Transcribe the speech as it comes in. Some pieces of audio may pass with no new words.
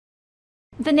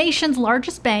The nation's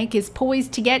largest bank is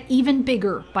poised to get even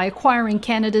bigger by acquiring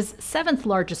Canada's seventh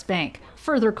largest bank.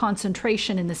 Further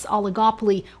concentration in this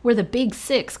oligopoly where the Big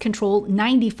Six control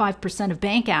 95% of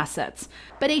bank assets.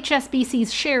 But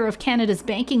HSBC's share of Canada's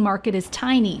banking market is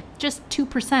tiny, just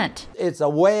 2%. It's a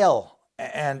whale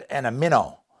and a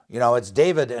minnow. You know, it's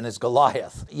David and it's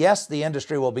Goliath. Yes, the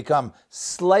industry will become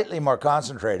slightly more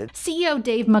concentrated. CEO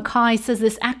Dave Mackay says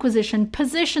this acquisition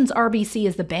positions RBC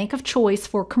as the bank of choice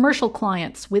for commercial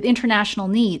clients with international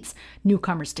needs,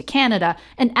 newcomers to Canada,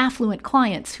 and affluent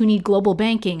clients who need global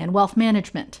banking and wealth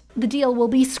management. The deal will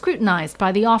be scrutinized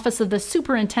by the Office of the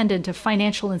Superintendent of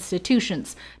Financial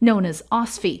Institutions, known as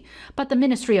OSFI, but the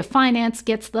Ministry of Finance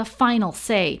gets the final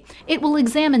say. It will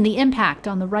examine the impact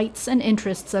on the rights and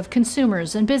interests of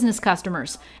consumers and business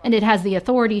customers, and it has the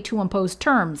authority to impose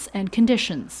terms and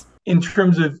conditions. In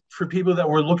terms of, for people that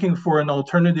were looking for an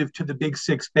alternative to the big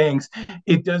six banks,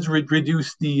 it does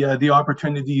reduce the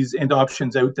opportunities and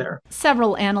options out there.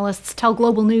 Several analysts tell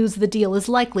Global News the deal is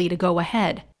likely to go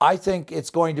ahead. I think it's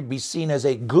going to be seen as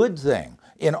a good thing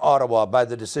in Ottawa by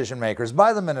the decision makers,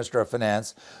 by the Minister of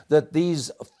Finance, that these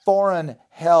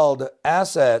foreign-held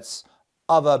assets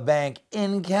of a bank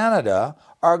in Canada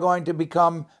are going to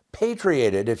become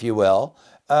patriated, if you will,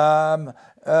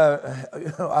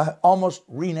 almost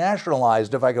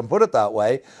renationalized, if I can put it that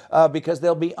way, because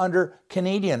they'll be under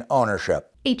Canadian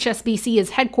ownership. HSBC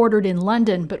is headquartered in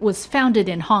London but was founded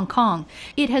in Hong Kong.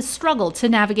 It has struggled to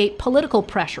navigate political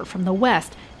pressure from the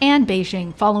West and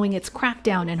Beijing following its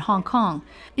crackdown in Hong Kong.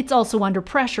 It's also under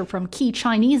pressure from key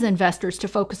Chinese investors to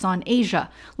focus on Asia.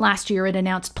 Last year, it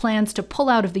announced plans to pull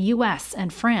out of the US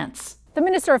and France. The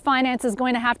Minister of Finance is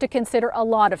going to have to consider a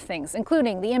lot of things,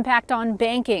 including the impact on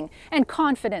banking and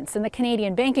confidence in the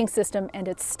Canadian banking system and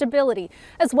its stability,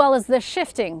 as well as the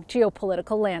shifting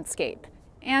geopolitical landscape.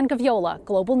 Gaviola,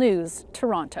 Global News,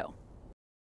 Toronto.